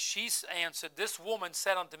thee? And she answered, This woman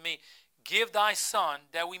said unto me, Give thy son,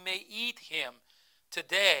 that we may eat him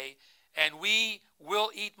today, and we will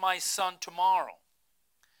eat my son tomorrow.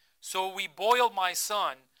 So we boiled my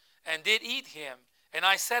son, and did eat him. And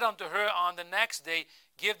I said unto her on the next day,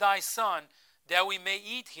 Give thy son, that we may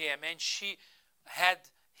eat him. And she had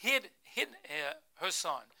hid her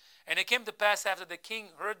son. And it came to pass, after the king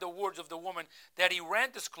heard the words of the woman, that he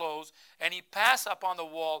rent his clothes, and he passed upon the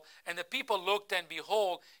wall. And the people looked, and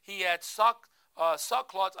behold, he had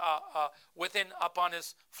sackcloth within upon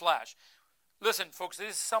his flesh. Listen, folks,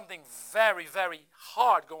 this is something very, very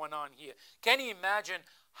hard going on here. Can you imagine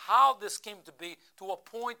how this came to be, to a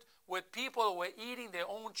point where people were eating their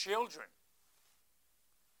own children.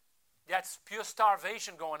 That's pure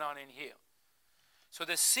starvation going on in here. So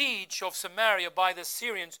the siege of Samaria by the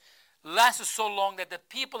Syrians lasted so long that the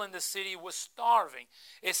people in the city were starving.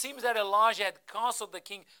 It seems that Elijah had counseled the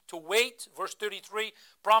king to wait, verse 33,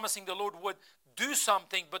 promising the Lord would do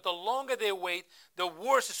something, but the longer they wait, the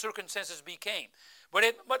worse the circumstances became.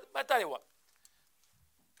 But I tell you what,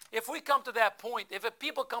 if we come to that point, if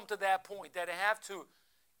people come to that point that they have to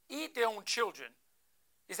eat their own children,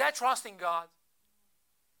 is that trusting God?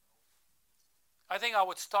 I think I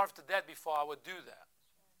would starve to death before I would do that.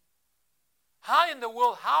 How in the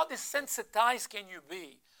world, how desensitized can you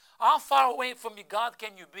be? How far away from God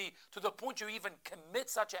can you be to the point you even commit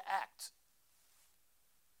such an act?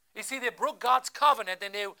 You see, they broke God's covenant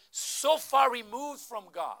and they're so far removed from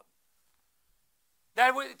God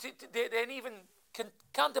that they didn't even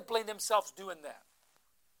contemplate themselves doing that.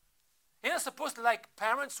 You're not supposed to, like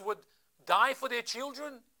parents would die for their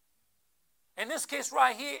children. In this case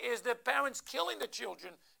right here is the parents killing the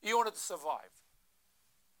children in order to survive.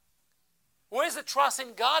 Where's the trust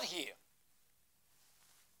in God here?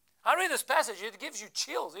 I read this passage, it gives you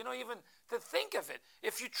chills, even to think of it.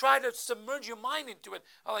 If you try to submerge your mind into it,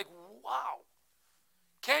 I'm like, wow.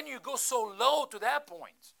 Can you go so low to that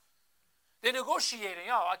point? They're negotiating.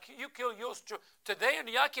 You kill yours today and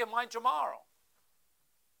I kill mine tomorrow.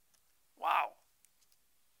 Wow.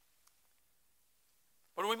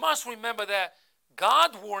 But we must remember that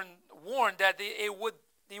God warned that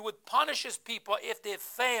He would punish His people if they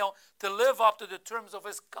fail to live up to the terms of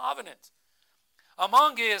His covenant.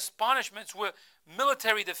 Among His punishments were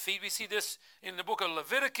military defeat. We see this in the book of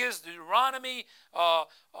Leviticus, Deuteronomy.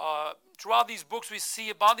 Throughout these books we see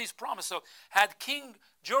about these promises. So had King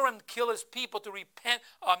Joram killed his people to repent,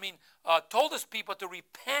 told his people to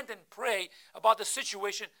repent and pray about the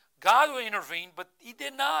situation, God will intervene, but He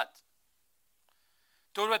did not.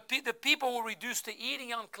 The people were reduced to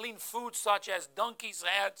eating unclean food such as donkeys'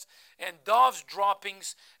 heads and doves'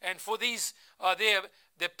 droppings. And for these,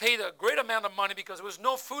 they paid a great amount of money because there was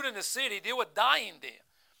no food in the city. They were dying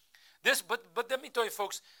there. But let me tell you,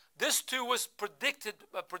 folks, this too was predicted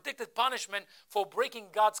punishment for breaking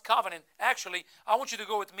God's covenant. Actually, I want you to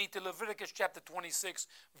go with me to Leviticus chapter 26,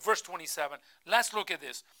 verse 27. Let's look at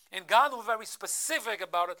this. And God was very specific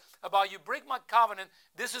about it, about you break my covenant,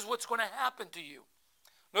 this is what's going to happen to you.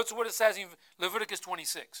 Notice what it says in Leviticus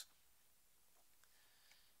 26.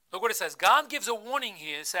 Look what it says. God gives a warning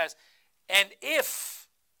here. It says, and if,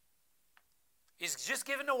 He's just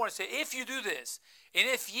giving a warning. Say, if you do this, and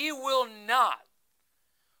if ye will not,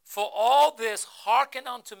 for all this hearken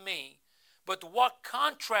unto me, but walk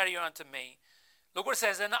contrary unto me. Look what it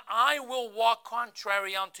says, and I will walk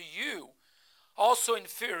contrary unto you, also in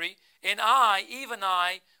fury, and I, even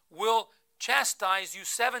I, will chastise you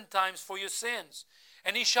 7 times for your sins.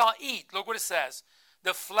 And ye shall eat, look what it says,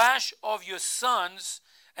 the flesh of your sons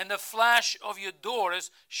and the flesh of your daughters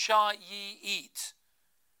shall ye eat.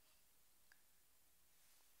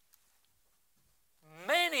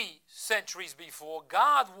 Many centuries before,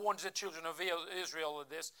 God warns the children of Israel of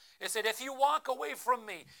this. He said, if you walk away from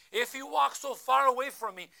me, if you walk so far away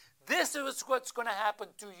from me, this is what's going to happen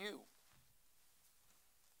to you.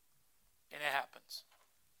 And it happens.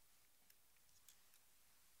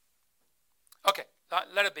 Okay,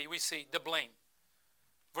 let it be. We see the blame.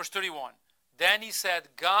 Verse 31. Then he said,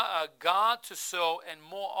 God to so and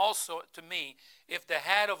more also to me, if the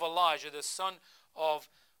head of Elijah, the son of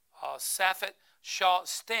Shaphat, shall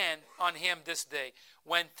stand on him this day.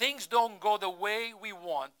 When things don't go the way we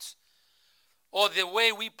want or the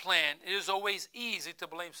way we plan, it is always easy to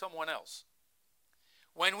blame someone else.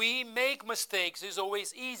 When we make mistakes, it is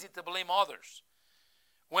always easy to blame others.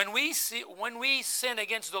 When we sin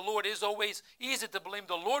against the Lord, it is always easy to blame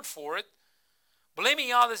the Lord for it.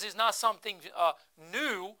 Blaming others is not something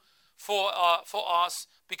new for us,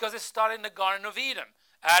 because it started in the Garden of Eden.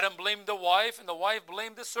 Adam blamed the wife, and the wife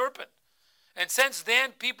blamed the serpent. And since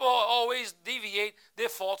then, people always deviate their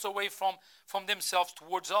faults away from themselves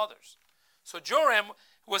towards others. So Joram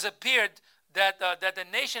was appeared that the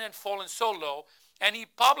nation had fallen so low, and he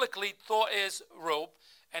publicly tore his robe,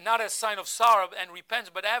 and not as sign of sorrow and repentance,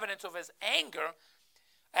 but evidence of his anger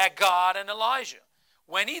at God and Elijah.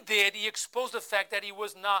 When he did, he exposed the fact that he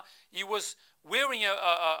was not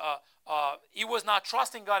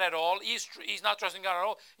trusting God at all. He's not trusting God at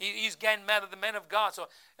all. He's getting mad at the men of God. So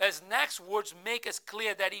his next words make us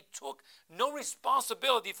clear that he took no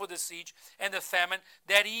responsibility for the siege and the famine,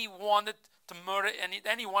 that he wanted to murder, and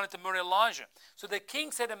then he wanted to murder Elijah. So the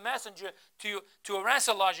king sent a messenger to arrest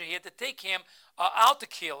Elijah here, to take him out to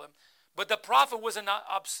kill him. But the prophet wasn't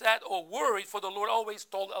upset or worried, for the Lord always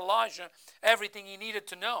told Elijah everything he needed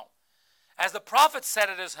to know. As the prophet sat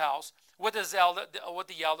at his house with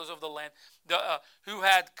the elders of the land who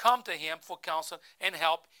had come to him for counsel and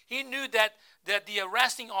help, he knew that the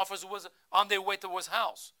arresting officer was on their way to his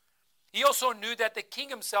house. He also knew that the king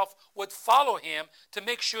himself would follow him to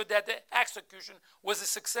make sure that the execution was a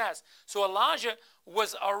success. So Elijah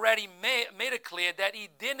was already made it clear that he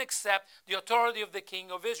didn't accept the authority of the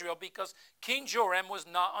king of Israel because King Joram was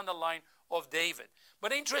not on the line of David.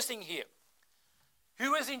 But interesting here,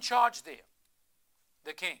 who is in charge there?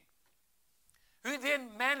 The king. Who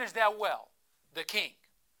didn't manage that well? The king.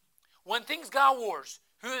 When things got worse,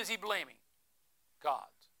 who is he blaming? God,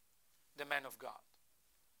 the man of God.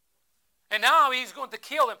 And now he's going to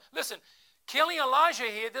kill him. Listen, killing Elijah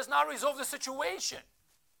here does not resolve the situation.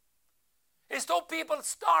 It's still people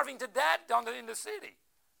starving to death down in the city.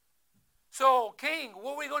 So, king,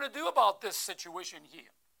 what are we going to do about this situation here?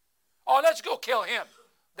 Oh, let's go kill him.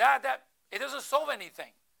 It doesn't solve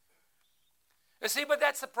anything. You see, but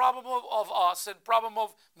that's the problem of us and problem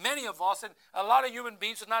of many of us and a lot of human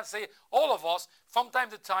beings, to not say all of us, from time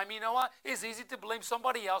to time, you know what? It's easy to blame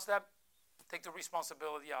somebody else that take the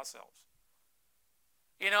responsibility ourselves.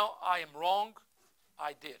 You know, I am wrong.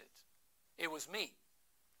 I did it. It was me.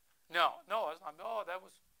 No,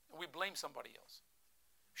 we blame somebody else.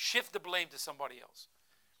 Shift the blame to somebody else.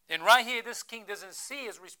 And right here, this king doesn't see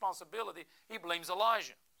his responsibility. He blames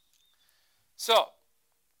Elijah. So,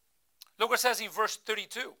 look what it says in verse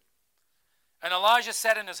 32. And Elijah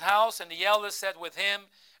sat in his house, and the elders sat with him,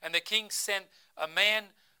 and the king sent a man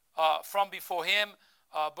from before him.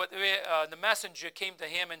 But the messenger came to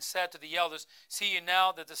him and said to the elders, see you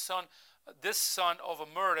now that this son of a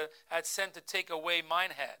murder had sent to take away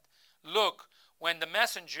mine head. Look, when the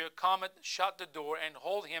messenger cometh, shut the door, and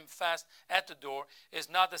hold him fast at the door. Is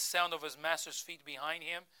not the sound of his master's feet behind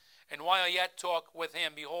him? And while I yet talked with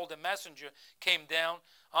him, behold, the messenger came down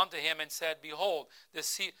unto him and said, behold,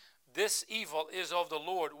 this evil is of the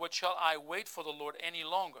Lord. What shall I wait for the Lord any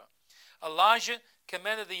longer? Elijah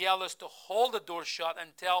commanded the elders to hold the door shut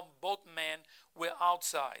until both men were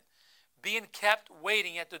outside. Being kept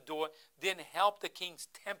waiting at the door didn't help the king's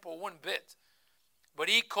temper one bit. But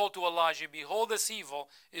he called to Elijah, behold, this evil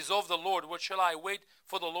is of the Lord. What shall I wait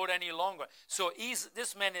for the Lord any longer? So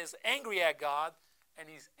this man is angry at God, and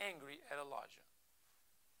he's angry at Elijah.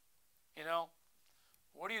 You know,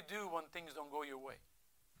 what do you do when things don't go your way?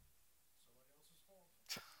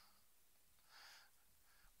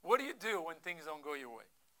 What do you do when things don't go your way?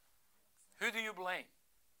 Who do you blame?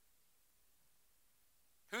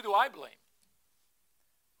 Who do I blame?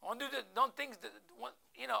 When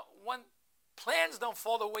plans don't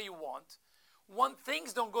fall the way you want, when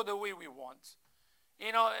things don't go the way we want,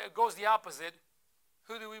 it goes the opposite.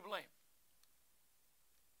 Who do we blame?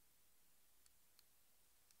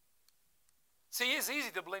 See, it's easy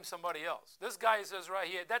to blame somebody else. This guy says right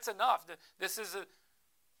here, that's enough.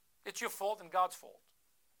 It's your fault and God's fault.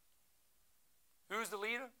 Who's the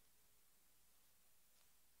leader?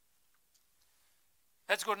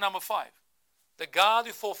 Let's go to number 5. The God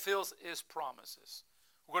who fulfills his promises.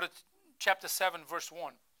 We'll go to chapter 7, verse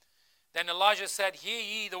 1. Then Elijah said, hear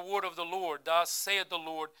ye the word of the Lord. Thus saith the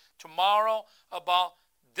Lord, tomorrow about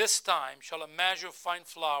this time shall a measure of fine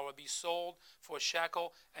flour be sold for a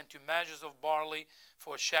shekel, and 2 measures of barley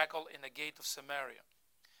for a shekel in the gate of Samaria.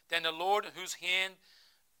 Then the Lord, whose hand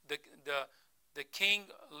the king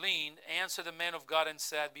leaned, answered the man of God and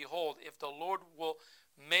said, behold, if the Lord will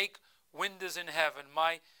make windows in heaven,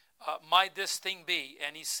 might this thing be?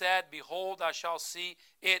 And he said, behold, thou shalt see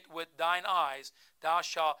it with thine eyes, thou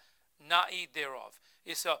shalt not eat thereof.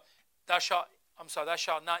 Thou shalt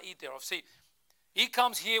not eat thereof. See, he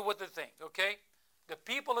comes here with the thing, okay? The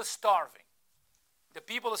people are starving. The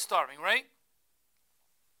people are starving, right?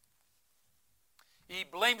 He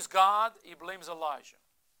blames God, he blames Elijah.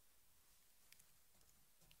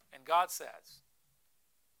 And God says,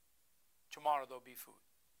 tomorrow there'll be food.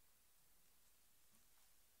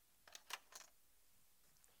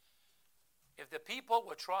 If the people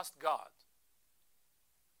would trust God,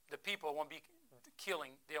 the people won't be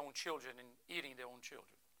killing their own children and eating their own children.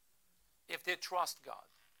 If they trust God.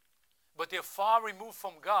 But they're far removed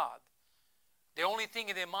from God. The only thing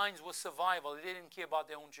in their minds was survival. They didn't care about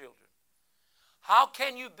their own children. How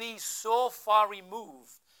can you be so far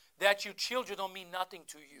removed that your children don't mean nothing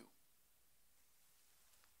to you?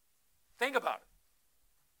 Think about it.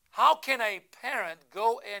 How can a parent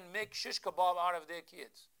go and make shish kebab out of their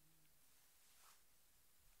kids?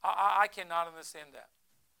 I cannot understand that.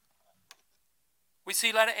 We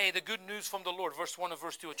see letter A, the good news from the Lord, verse 1 and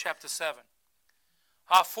verse 2 of chapter 7.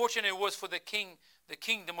 How fortunate it was for the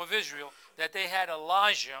kingdom of Israel, that they had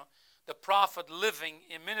Elijah, the prophet, living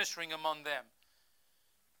and ministering among them.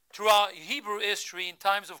 Throughout Hebrew history, in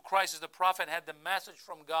times of crisis, the prophet had the message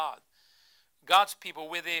from God, God's people,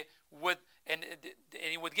 where they would, and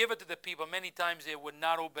he would give it to the people. Many times they would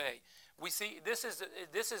not obey. We see this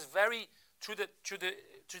is very through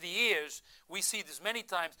the years. We see this many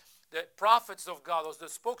times. The prophets of God, or the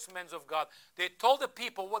spokesmen of God, they told the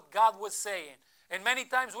people what God was saying, and many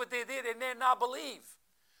times what they did not believe.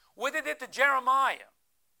 What they did to Jeremiah,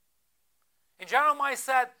 and Jeremiah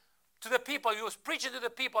said to the people, he was preaching to the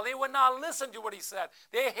people, they would not listen to what he said.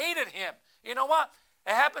 They hated him. You know what?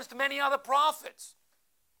 It happens to many other prophets.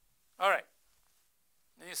 All right.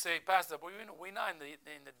 Then you say, Pastor, but we're not in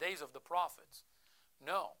the days of the prophets.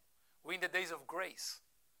 No. We're in the days of grace.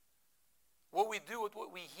 What we do with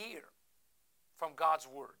what we hear from God's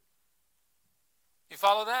word. You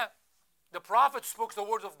follow that? The prophets spoke the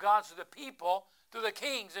words of God to the people, to the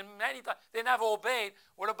kings, and many times they never obeyed.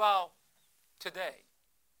 What about today?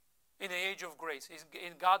 In the age of grace, is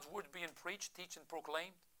in God's word being preached, teached, and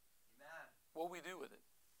proclaimed? Amen. What we do with it?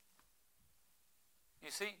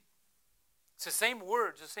 You see? It's the same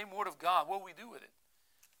words, the same word of God. What we do with it?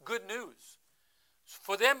 Good news.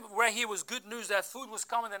 For them, where he was good news, that food was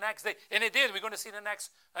coming the next day. And it did. We're going to see the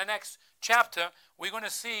next chapter. We're going to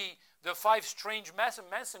see the 5 strange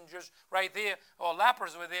messengers right there, or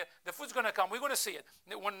lepers were there. The food's going to come. We're going to see it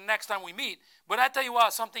when next time we meet. But I tell you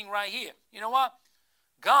what, something right here. You know what?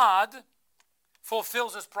 God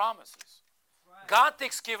fulfills his promises. Right. God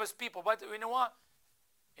takes care of his people. But you know what?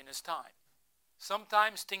 In his time.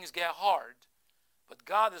 Sometimes things get hard. But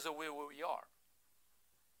God is aware where we are.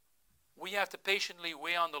 We have to patiently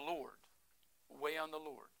wait on the Lord. Wait on the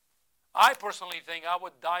Lord. I personally think I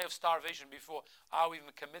would die of starvation before I would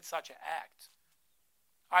even commit such an act.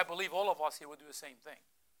 I believe all of us here would do the same thing.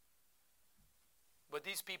 But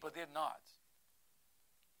these people did not.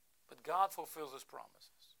 But God fulfills his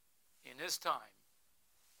promises. In his time,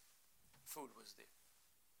 food was there.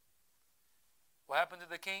 What happened to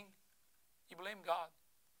the king? He blamed God.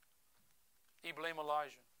 He blamed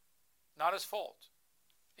Elijah. Not his fault.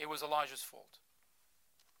 It was Elijah's fault.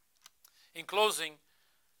 In closing,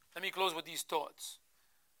 let me close with these thoughts.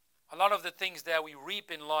 A lot of the things that we reap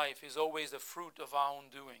in life is always the fruit of our own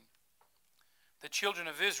doing. The children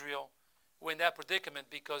of Israel were in that predicament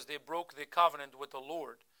because they broke their covenant with the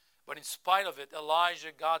Lord. But in spite of it,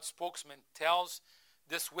 Elijah, God's spokesman, tells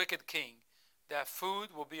this wicked king that food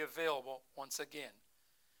will be available once again.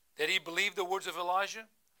 Did he believe the words of Elijah?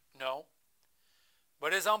 No.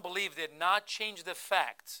 But his unbelief did not change the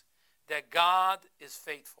fact that God is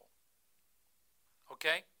faithful.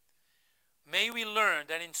 Okay? May we learn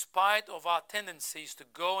that in spite of our tendencies to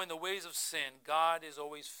go in the ways of sin, God is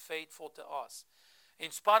always faithful to us. In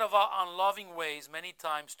spite of our unloving ways many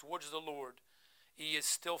times towards the Lord, he is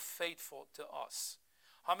still faithful to us.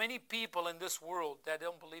 How many people in this world that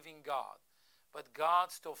don't believe in God, but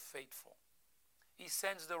God's still faithful. He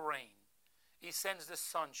sends the rain. He sends the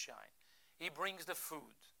sunshine. He brings the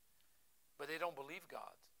food. But they don't believe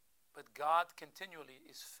God. But God continually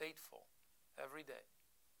is faithful every day.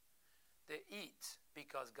 They eat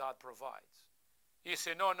because God provides. You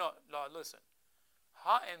say, no, Lord, listen.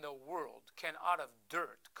 How in the world can out of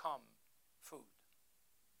dirt come food?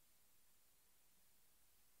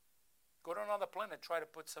 Go to another planet, try to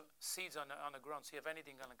put some seeds on the ground, see if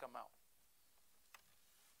anything's going to come out.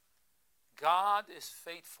 God is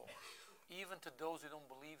faithful, even to those who don't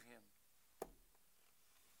believe him.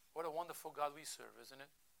 What a wonderful God we serve, isn't it?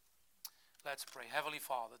 Let's pray. Heavenly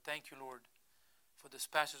Father, thank you, Lord, for this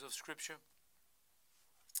passage of Scripture.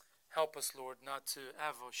 Help us, Lord, not to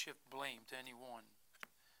ever shift blame to anyone,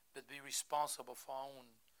 but be responsible for our own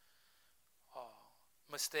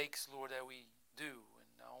mistakes, Lord, that we do, and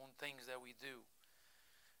our own things that we do.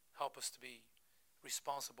 Help us to be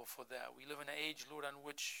responsible for that. We live in an age, Lord, on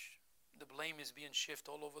which the blame is being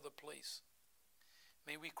shifted all over the place.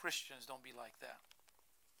 May we Christians don't be like that.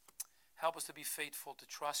 Help us to be faithful, to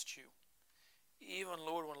trust you. Even,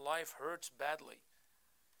 Lord, when life hurts badly,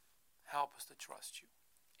 help us to trust you.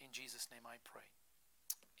 In Jesus' name I pray.